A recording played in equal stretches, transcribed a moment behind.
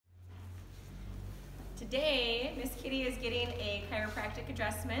Today, Miss Kitty is getting a chiropractic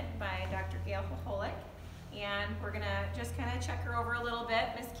adjustment by Dr. Gail Hoholick, and we're gonna just kind of check her over a little bit.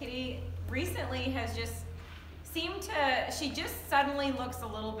 Miss Kitty recently has just seemed to, she just suddenly looks a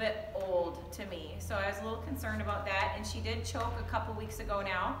little bit old to me, so I was a little concerned about that, and she did choke a couple weeks ago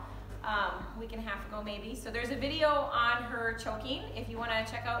now, week and a half ago maybe. So there's a video on her choking. If you want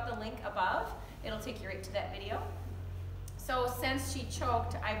to check out the link above, it'll take you right to that video. So since she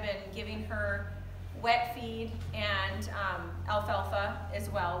choked, I've been giving her wet feed and alfalfa as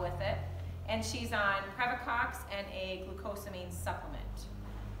well with it. And she's on Previcox and a glucosamine supplement.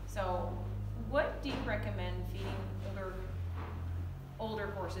 So what do you recommend feeding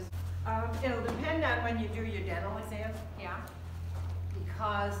older horses? It'll depend on when you do your dental exam. Yeah.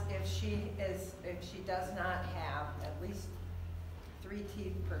 Because if she does not have at least 3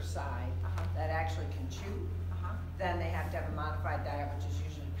 teeth per side that actually can chew, then they have to have a modified diet, which is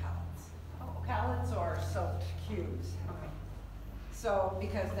usually pellets. Oh, okay. Pellets or soaked cubes. Okay. So,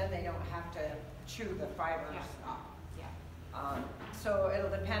 because then they don't have to chew the fibers up. Yeah. So it'll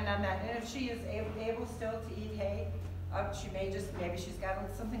depend on that. And if she is able still to eat hay, she may maybe she's got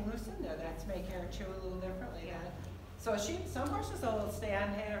something loose in there that's making her chew a little differently. Yeah. So some horses will stay on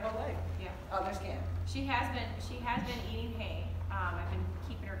hay her whole life. Yeah. Others can't. She has been eating hay. I've been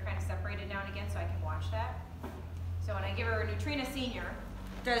keeping her kind of separated now and again so I can watch that. So when I give her a Nutrina Senior.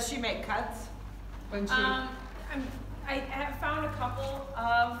 Does she make cuts when she? I have found a couple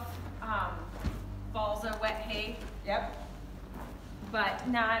of balls of wet hay. Yep. But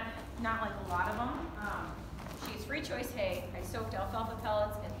not like a lot of them. She's free choice hay. I soaked alfalfa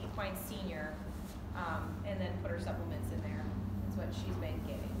pellets and Equine Senior, and then put her supplements in there. That's what she's been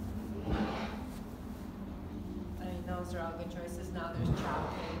getting. I mean, those are all good choices. Now there's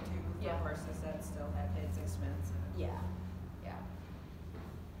chopped hay too for horses that still have hay. It's expensive. Yeah. Yeah.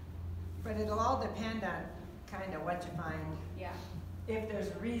 But it'll all depend on kind of what you find. Yeah. If there's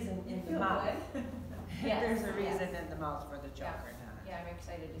a reason in the mouth. If there's a reason in the mouth for the choke or not. Yeah, I'm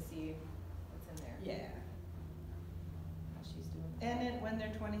excited to see what's in there. Yeah. How she's doing. And when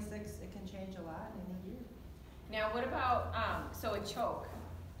they're 26, it can change a lot in a year. Now, what about so a choke?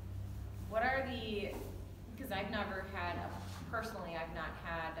 What are the? Because I've never had personally. I've not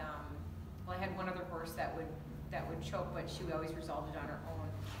had. Well, I had one other horse that would choke, but she always resolved it on her own.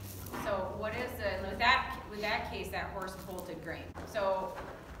 So what is with that case, that horse bolted grain. So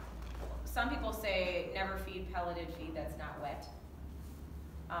some people say never feed pelleted feed that's not wet.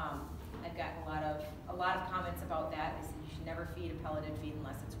 I've gotten a lot of comments about that. They say you should never feed a pelleted feed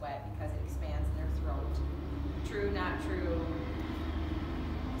unless it's wet because it expands in their throat. True, not true?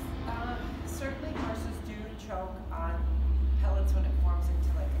 Certainly horses do choke on pellets when it forms into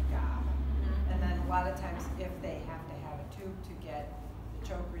like a gob. And then a lot of times if they have to have a tube to get the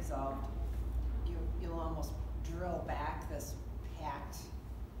choke resolved, you'll almost drill back this packed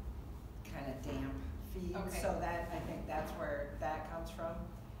kind of damp feed. Okay. So that, I think that's where that comes from.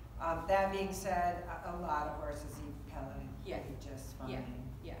 That being said, a lot of horses eat pelleted feed just fine. Yeah.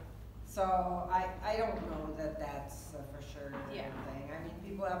 Yeah. So I don't know that that's a for sure thing. I mean,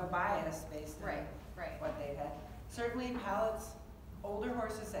 people have a bias based on what they've had. Certainly pellets, older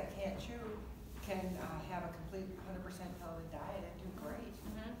horses that can't chew can have a complete 100% pelleted diet and do great.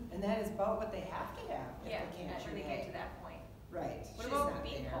 And that is about what they have to have if they can't chew. When they get to that point. Right. What about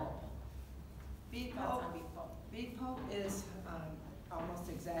beet pulp? Beet pulp. Beet pulp is almost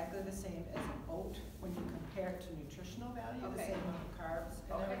exactly the same as an oat when you compare it to nutritional value, the same amount of carbs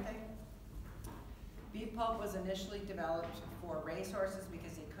and everything. Beet pulp was initially developed for racehorses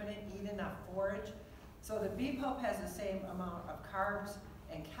because they couldn't eat enough forage. So the beet pulp has the same amount of carbs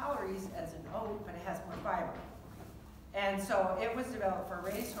and calories as an oat, but it has more fiber. And so it was developed for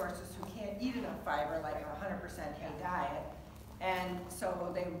racehorses who can't eat enough fiber, like a 100% hay diet. And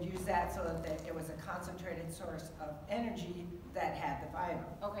so they would use that so that it was a concentrated source of energy that had the fiber.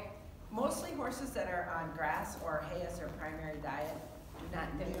 Okay. Mostly horses that are on grass or hay as their primary diet do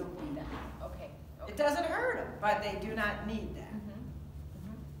not need that. Okay. It doesn't hurt them, but they do not need that.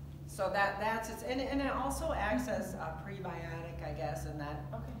 So that's it, and it also acts as a prebiotic, I guess, and that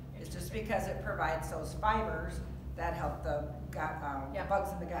it's just because it provides those fibers that help the gut,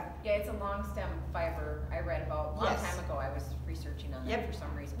 bugs in the gut. Yeah, it's a long stem fiber I read about a long time ago. I was researching on that for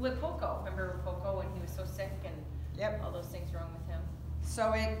some reason. With Poco, remember Poco when he was so sick and all those things wrong with him?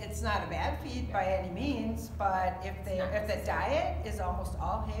 So it's not a bad feed by any means, but if the diet is almost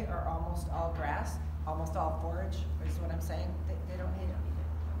all hay or almost all grass, almost all forage, is what I'm saying, they don't need it.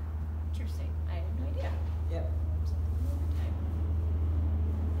 Interesting. I had no idea. Yep.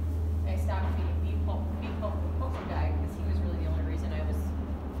 I stopped feeding beet pulp with Poco diet because he was really the only reason I was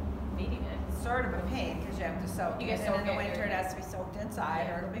feeding it. So sort of a pain because you have to soak it, and in the winter it has to be soaked inside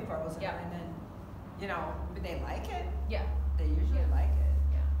or it'll be frozen, and then, you know, but they like it. Yeah. They usually like it.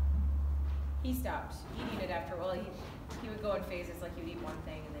 Yeah. He stopped. He'd eat it after, well, he would go in phases, like he would eat one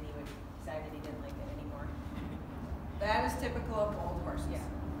thing and then he would decide that he didn't like it anymore. That is typical of old horses.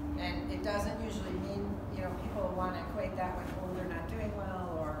 Yeah. And it doesn't usually mean, you know, people want to equate that with, oh, they're not doing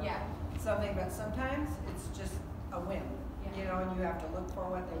well or something, but sometimes it's just a whim, you know, and you have to look for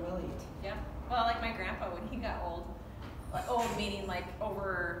what they will eat. Yeah. Well, like my grandpa, when he got old meaning like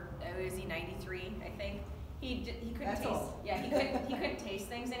over, was he 93, I think? He couldn't taste. Old. Yeah, he couldn't taste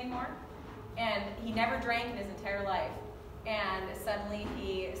things anymore, and he never drank in his entire life. And suddenly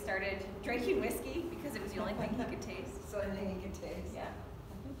he started drinking whiskey because it was the only thing he could taste. So anything he could taste. Yeah.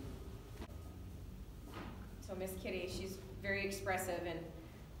 So Miss Kitty, she's very expressive, and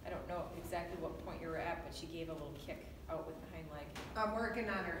I don't know exactly what point you were at, but she gave a little kick out with the hind leg. I'm working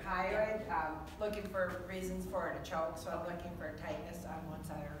on her hyoid, looking for reasons for her to choke, so I'm looking for tightness on one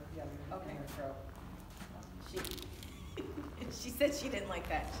side or the other in her throat. She said she didn't like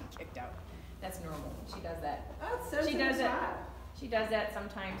that. She kicked out. That's normal. She does that. She does that. She does that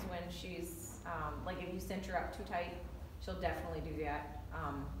sometimes when she's like if you cinch her up too tight, she'll definitely do that.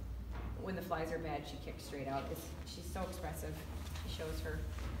 When the flies are bad, she kicks straight out. She's so expressive.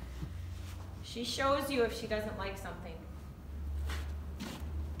 She shows you if she doesn't like something.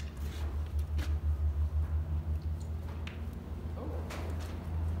 Oh.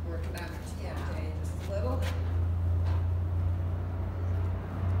 Working on her TMJ just a little.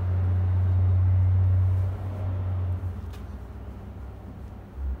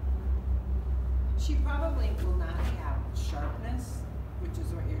 She probably will not have sharpness, which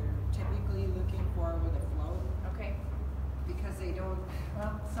is what you're typically looking for with a float. Okay. Because they don't,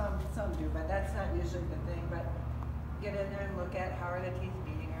 well, some do, but that's not usually the thing. But get in there and look at how are the teeth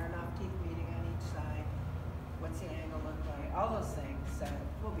meeting, are enough teeth meeting on each side, what's the angle look like, all those things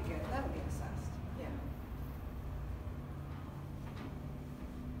will be good. That will get assessed. Yeah.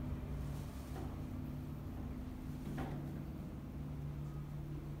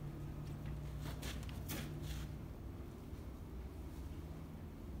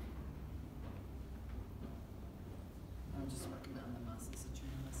 I'm just working on the muscles, the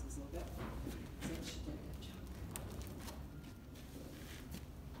trainer muscles a little bit. So she did a good job.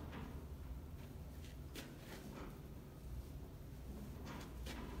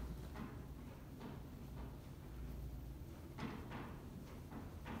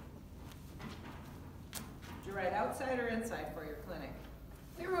 Did you ride outside or inside for your clinic?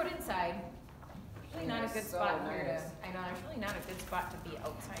 We rode inside. Really not a good So spot here nice. to. I know there's really not a good spot to be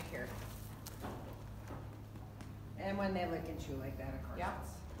outside here. And when they look at you like that, of course. Yeah.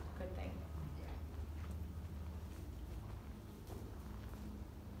 it's- Good thing.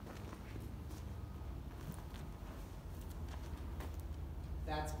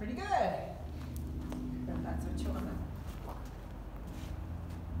 That's pretty good. That's what you want.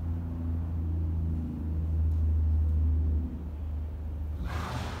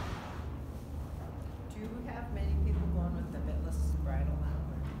 Do you have many people going with the bitless bridle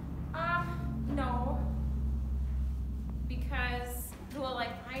now? No. Because, well, like,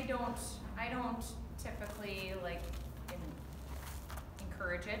 I don't typically, like,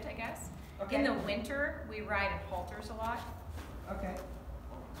 encourage it, I guess. Okay. In the winter, we ride in halters a lot. Okay.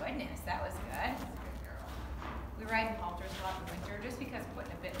 Goodness, that was good. We ride in halters a lot in the winter just because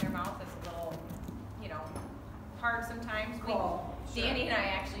putting a bit in their mouth is a little, you know, hard sometimes. Cool. Sure. Danny and I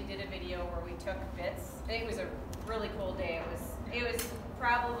actually did a video where we took bits. It was a really cold day. It was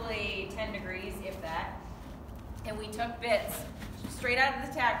probably 10 degrees, if that. And we took bits straight out of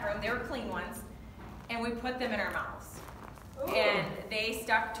the tack room. They were clean ones. And we put them in our mouths. Ooh. And they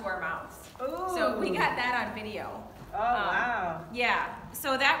stuck to our mouths. Ooh. So we got that on video. Oh, wow. Yeah,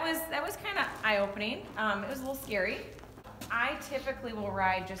 so that was kind of eye-opening. It was a little scary. I typically will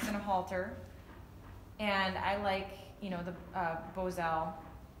ride just in a halter, and I like, you know, the Bozell.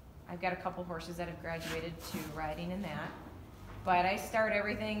 I've got a couple horses that have graduated to riding in that, but I start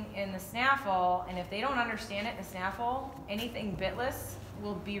everything in the snaffle, and if they don't understand it in the snaffle, anything bitless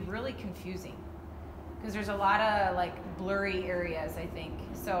will be really confusing because there's a lot of like blurry areas, I think.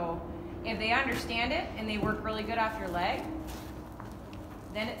 So if they understand it and they work really good off your leg,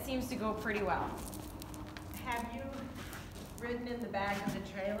 then it seems to go pretty well. Have you ridden in the back of the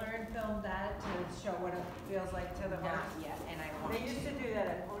trailer and filmed that to show what it feels like to the horse? Not yet, and I want They used to do that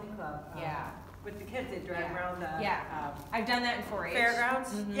at Pony Club. Yeah. With the kids, they drive Yeah. around the Yeah. I've done that in 4-H.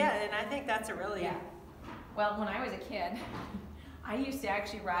 fairgrounds. Mhm. Yeah, and I think that's a really Yeah. Well, when I was a kid, I used to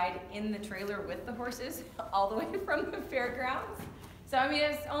actually ride in the trailer with the horses all the way from the fairgrounds. So I mean,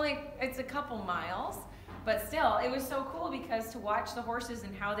 it's a couple miles, but still, it was so cool because to watch the horses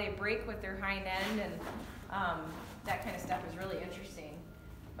and how they break with their hind end and that kind of stuff was really interesting.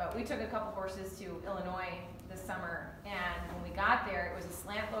 But we took a couple horses to Illinois this summer, and when we got there, it was a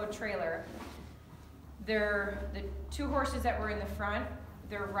slant load trailer. The two horses that were in the front,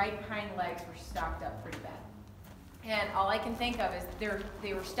 their right hind legs were stopped up pretty bad. And all I can think of is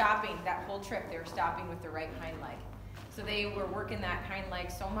they were stopping that whole trip. They were stopping with their right hind leg. So they were working that hind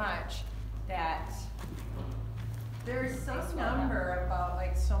leg so much that there's some number about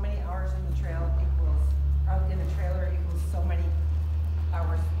like so many hours in the trailer equals so many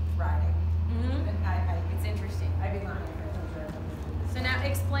hours riding. Mm-hmm. And it's interesting. I'd be lying if I told you. So now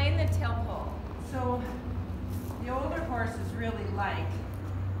explain the tail pull. So the older horses really like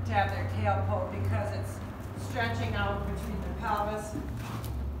to have their tail pulled because it's stretching out between the pelvis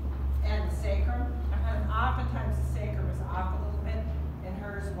and the sacrum. And oftentimes the sacrum is off a little bit, and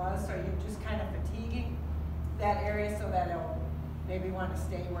hers was, so you're just kind of fatiguing that area so that it'll maybe want to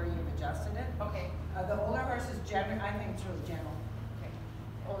stay where you've adjusted it. Okay. The older horses, I think it's really gentle. Okay.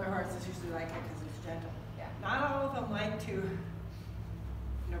 Older horses usually like it because it's gentle. Yeah. Not all of them like to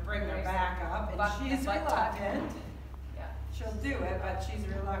bring their back up, and she's reluctant. Yeah. She'll do it, but she's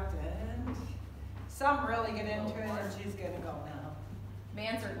reluctant. Some really get into it, and she's gonna go now.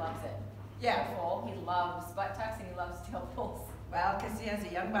 Mansard loves it. Yeah. He loves butt tucks and he loves tail pulls. Well, because he has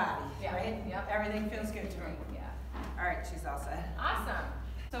a young body, right? Yep. Everything feels good to him. Yeah. All right, she's all set. Awesome.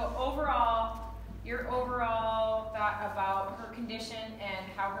 So overall, your overall thought about her condition and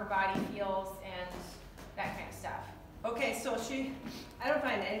how her body feels and that kind of stuff. Okay, so I don't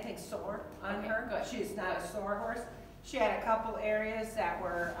find anything sore on her. Good. She's not a sore horse. She had a couple areas that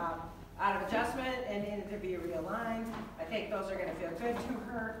were out of adjustment and needed to be realigned. I think those are going to feel good to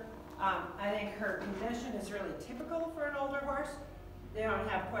her. I think her condition is really typical for an older horse. They don't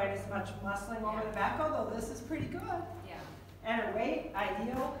have quite as much muscling over the back, although this is pretty good. Yeah. And her weight,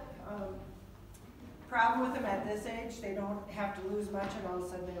 ideal. Problem with them at this age, they don't have to lose much and all of a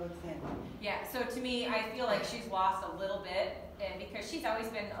sudden they look thin. Yeah, so to me, I feel like she's lost a little bit, and because she's always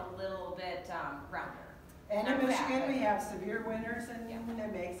been a little bit rounder. And in Michigan, we have severe winters, and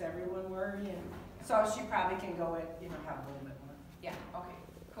it makes everyone worry. And so she probably can go and have a little bit more. Yeah. Okay.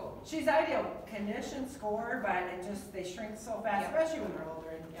 Cool. She's ideal condition score, but they shrink so fast, especially when they're older.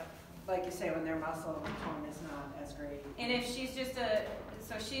 And like you say, when their muscle tone is not as great. And if she's just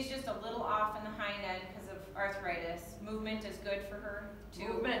she's just a little off in the hind end because of arthritis. Movement is good for her too.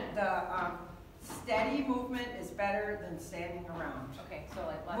 Movement, the steady movement is better than standing around. Okay, so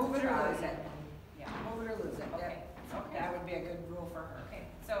like lots move of it or lose it. Yeah. Move it or lose it. Okay. Okay. That would be a good rule for her. Okay.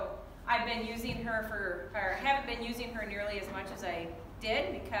 So I've been using her haven't been using her nearly as much as I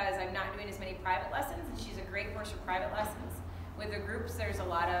did because I'm not doing as many private lessons, and she's a great horse for private lessons. With the groups, there's a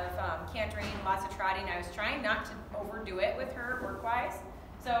lot of cantering, lots of trotting. I was trying not to overdo it with her work-wise,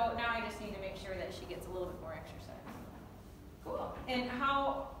 so now I just need to make sure that she gets a little bit more exercise. Cool. And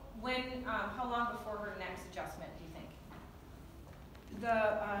how long before her next adjustment do you think?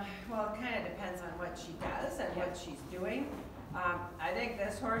 Well, it kind of depends on what she does and what she's doing. I think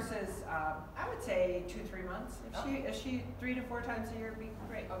this horse is, I would say 2-3 months. If she 3 to 4 times a year, would be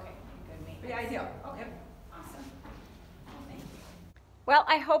great. Okay, good maintenance. Be ideal. Okay, Yep. awesome. Well, thank you. Well,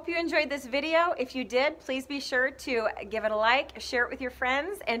 I hope you enjoyed this video. If you did, please be sure to give it a like, share it with your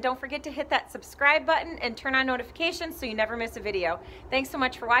friends, and don't forget to hit that subscribe button and turn on notifications so you never miss a video. Thanks so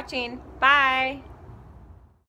much for watching. Bye.